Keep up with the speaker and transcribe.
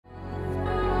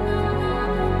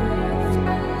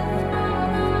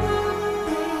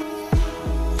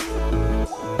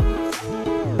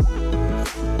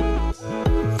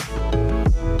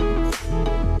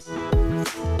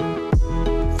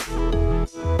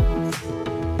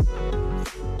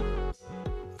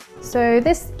So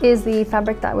this is the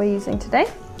fabric that we're using today.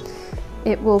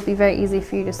 It will be very easy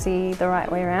for you to see the right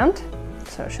way around,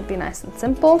 so it should be nice and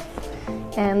simple.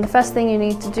 And the first thing you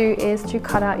need to do is to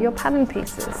cut out your pattern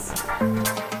pieces.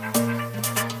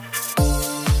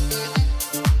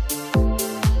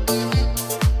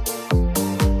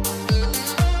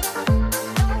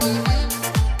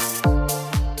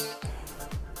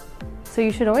 So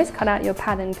you should always cut out your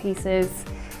pattern pieces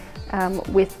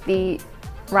with the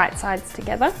right sides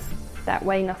together. That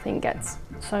way nothing gets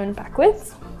sewn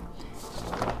backwards.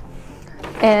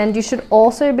 And you should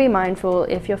also be mindful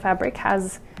if your fabric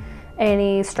has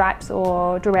any stripes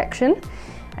or direction.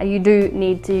 You do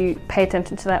need to pay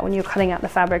attention to that when you're cutting out the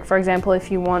fabric. For example,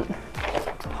 if you want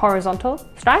horizontal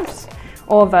stripes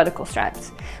or vertical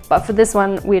stripes. But for this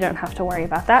one, we don't have to worry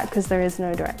about that because there is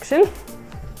no direction.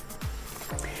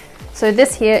 So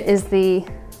this here is the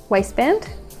waistband.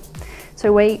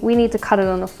 So we need to cut it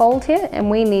on a fold here, and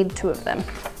we need 2 of them.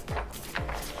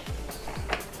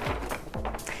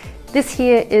 This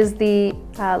here is the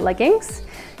leggings.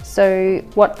 So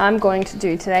what I'm going to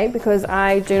do today, because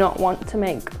I do not want to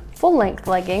make full length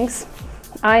leggings,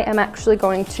 I am actually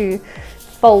going to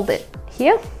fold it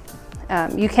here.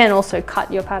 You can also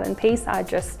cut your pattern piece. I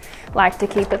just like to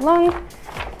keep it long.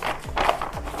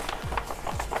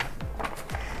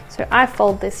 So I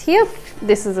fold this here.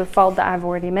 This is a fold that I've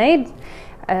already made.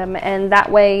 And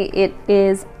that way it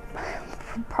is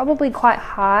probably quite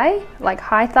high, like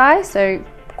high thigh, so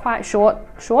quite short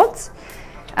shorts.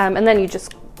 And then you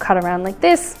just cut around like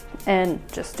this and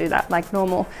just do that like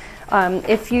normal.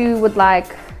 If you would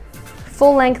like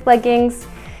full length leggings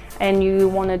and you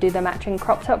want to do the matching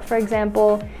crop top, for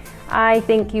example, I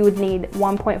think you would need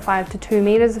 1.5 to 2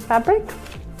 meters of fabric.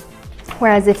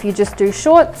 Whereas if you just do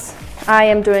shorts, I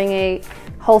am doing a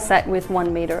whole set with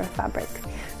 1 meter of fabric.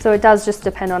 So it does just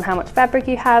depend on how much fabric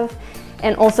you have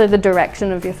and also the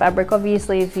direction of your fabric.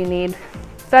 Obviously, if you need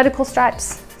vertical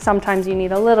stripes, sometimes you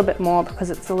need a little bit more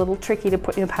because it's a little tricky to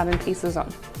put your pattern pieces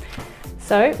on.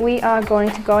 So we are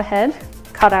going to go ahead,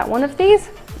 cut out 1 of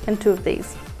these and 2 of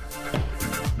these.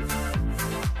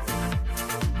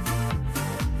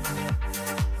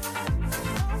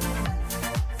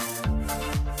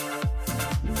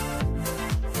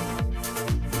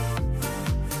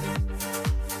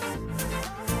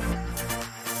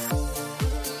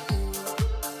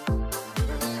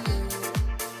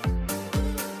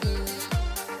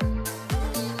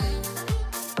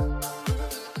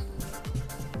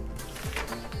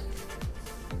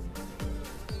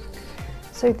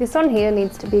 So this on here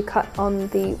needs to be cut on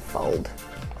the fold,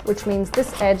 which means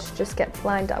this edge just gets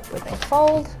lined up with a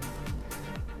fold,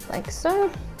 like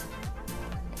so.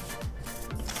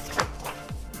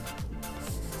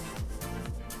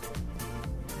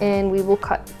 And we will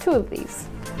cut 2 of these.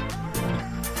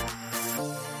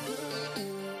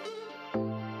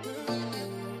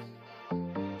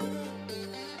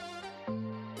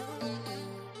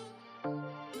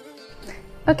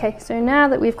 Okay, so now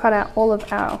that we've cut out all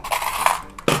of our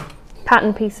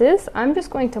pattern pieces, I'm just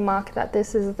going to mark that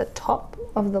this is the top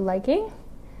of the legging.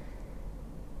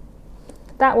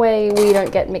 That way we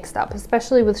don't get mixed up,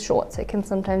 especially with shorts. It can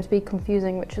sometimes be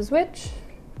confusing which is which.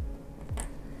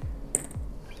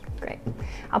 Great.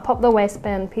 I'll pop the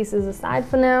waistband pieces aside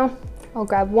for now. I'll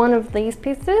grab 1 of these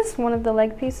pieces, 1 of the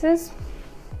leg pieces.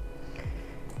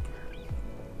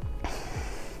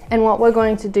 And what we're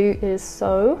going to do is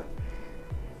sew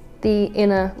the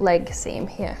inner leg seam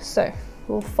here. So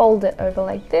we'll fold it over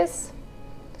like this,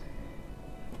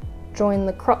 join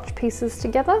the crotch pieces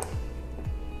together,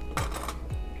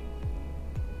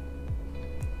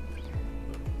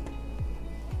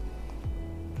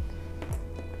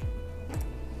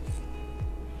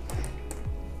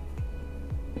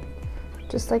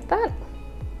 just like that,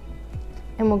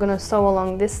 and we're going to sew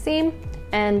along this seam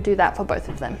and do that for both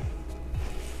of them.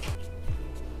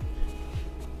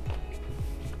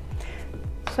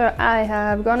 So I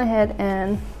have gone ahead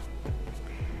and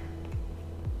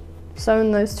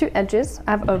sewn those 2 edges.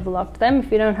 I've overlocked them.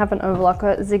 If you don't have an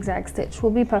overlocker, a zigzag stitch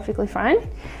will be perfectly fine.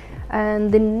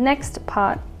 And the next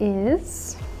part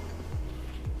is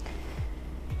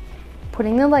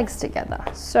putting the legs together.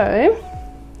 So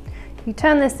you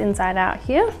turn this inside out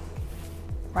here,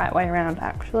 right way around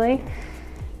actually,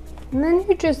 and then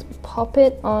you just pop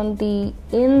it on the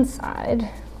inside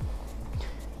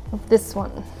of this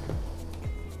one.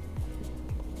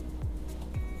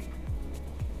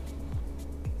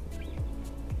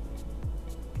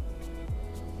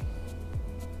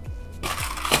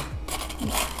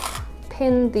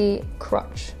 Pin the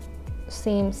crotch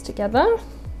seams together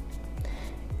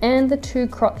and the 2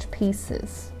 crotch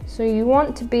pieces. So you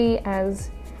want to be as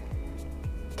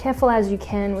careful as you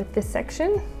can with this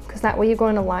section, because that way you're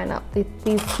going to line up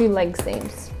these two leg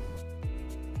seams.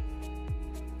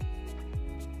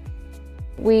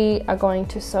 We are going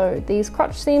to sew these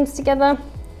crotch seams together.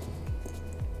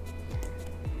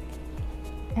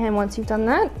 And once you've done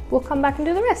that, we'll come back and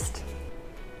do the rest.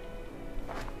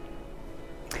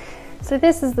 So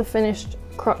this is the finished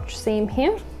crotch seam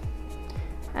here.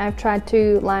 I've tried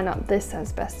to line up this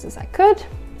as best as I could.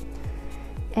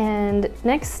 And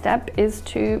next step is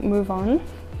to move on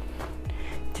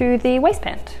to the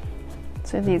waistband.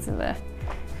 So these are the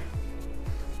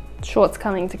shorts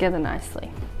coming together nicely.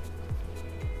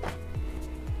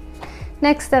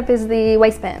 Next step is the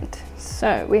waistband.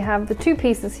 So we have the two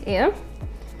pieces here.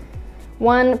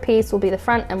 One piece will be the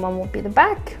front and one will be the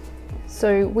back.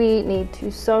 So we need to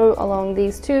sew along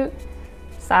these two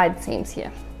side seams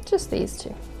here, just these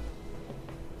two.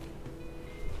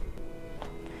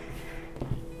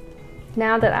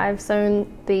 Now that I've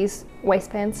sewn these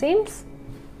waistband seams,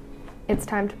 it's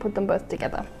time to put them both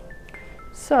together.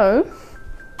 So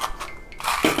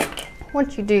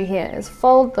what you do here is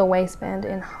fold the waistband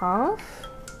in half.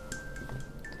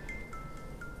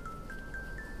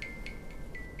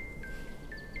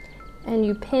 And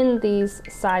you pin these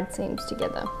side seams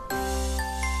together.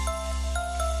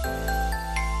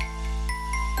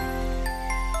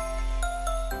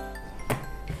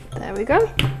 There we go,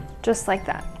 just like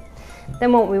that.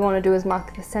 Then what we want to do is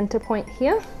mark the center point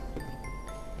here.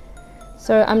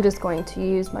 So I'm just going to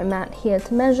use my mat here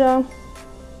to measure.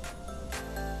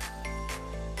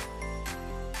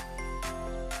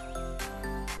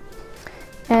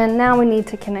 And now we need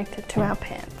to connect it to our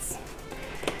pants.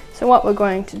 So what we're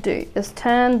going to do is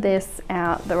turn this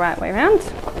out the right way around.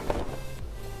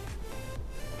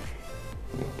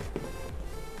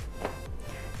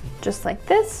 Just like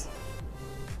this.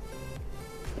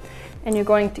 And you're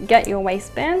going to get your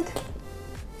waistband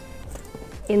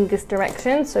in this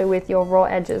direction, so with your raw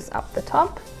edges up the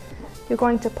top. You're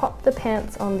going to pop the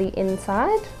pants on the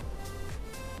inside.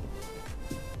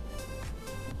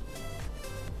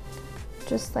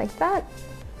 Just like that.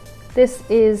 This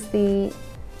is the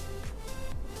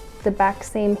back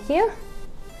seam here.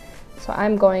 So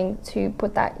I'm going to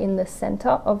put that in the center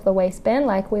of the waistband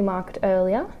like we marked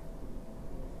earlier.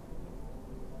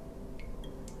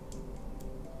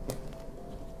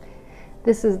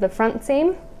 This is the front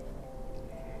seam.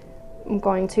 I'm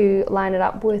going to line it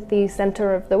up with the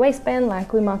center of the waistband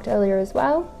like we marked earlier as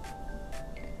well.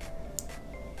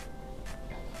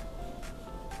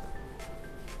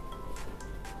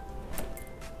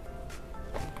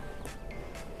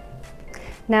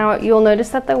 Now you'll notice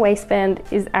that the waistband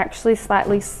is actually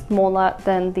slightly smaller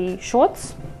than the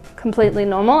shorts. Completely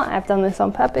normal. I've done this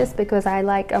on purpose because I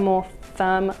like a more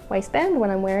firm waistband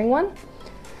when I'm wearing one.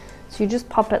 So you just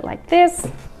pop it like this.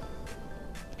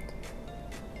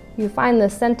 You find the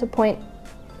center point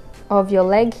of your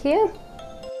leg here.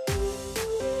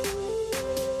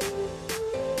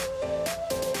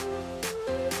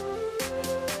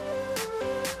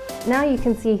 Now you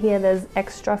can see here there's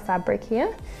extra fabric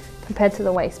here compared to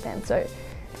the waistband. So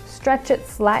stretch it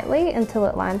slightly until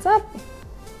it lines up.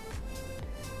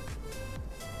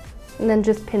 And then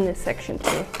just pin this section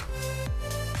too.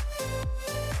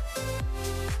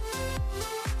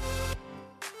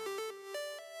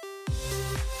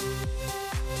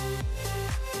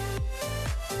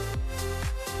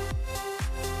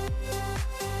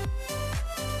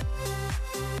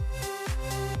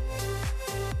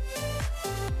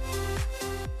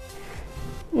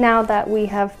 Now that we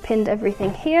have pinned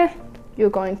everything here,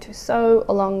 you're going to sew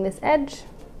along this edge.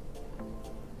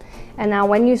 And now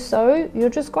when you sew, you're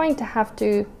just going to have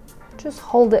to just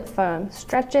hold it firm.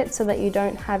 Stretch it so that you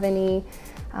don't have any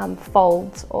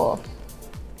folds or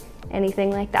anything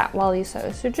like that while you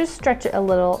sew. So just stretch it a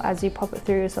little as you pop it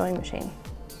through your sewing machine.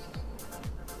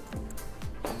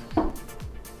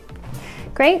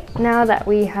 Great, now that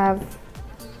we have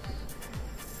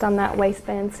done that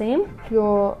waistband seam,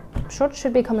 your shorts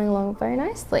should be coming along very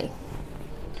nicely.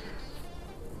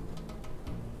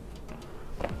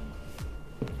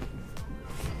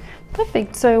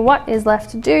 Perfect, so what is left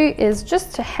to do is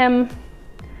just to hem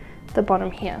the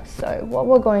bottom here. So what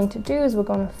we're going to do is we're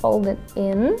going to fold it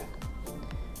in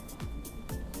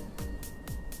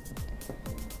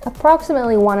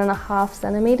approximately 1.5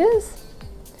 centimeters,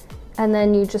 and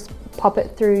then you just pop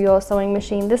it through your sewing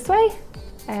machine this way,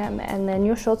 and then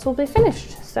your shorts will be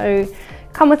finished. So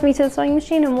come with me to the sewing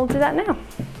machine and we'll do that now.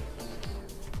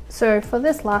 So for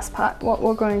this last part, what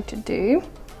we're going to do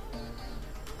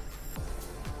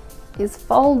is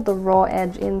fold the raw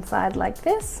edge inside like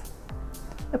this,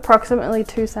 approximately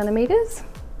 2 centimeters.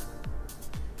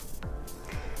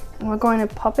 we're going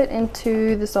to pop it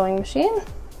into the sewing machine.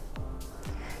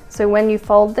 So when you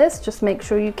fold this, just make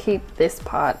sure you keep this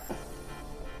part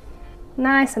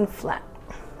nice and flat.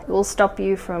 It will stop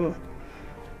you from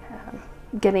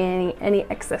getting any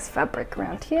excess fabric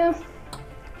around here.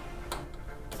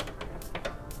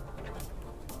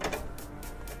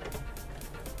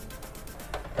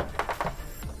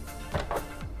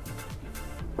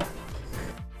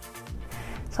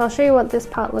 So I'll show you what this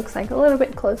part looks like a little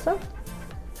bit closer.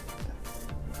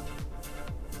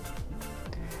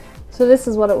 So this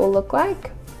is what it will look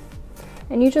like.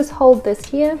 And you just hold this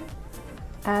here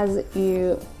as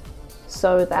you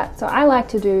sew that. So I like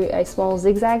to do a small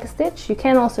zigzag stitch. You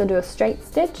can also do a straight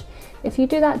stitch. If you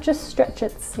do that, just stretch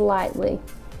it slightly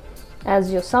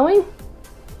as you're sewing.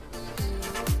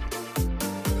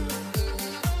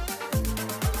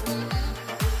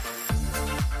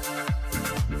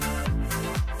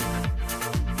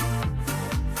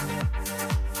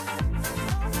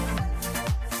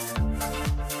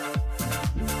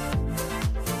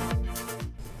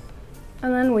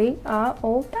 And then we are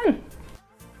all done.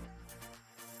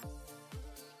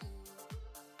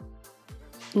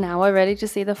 Now we're ready to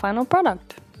see the final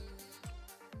product.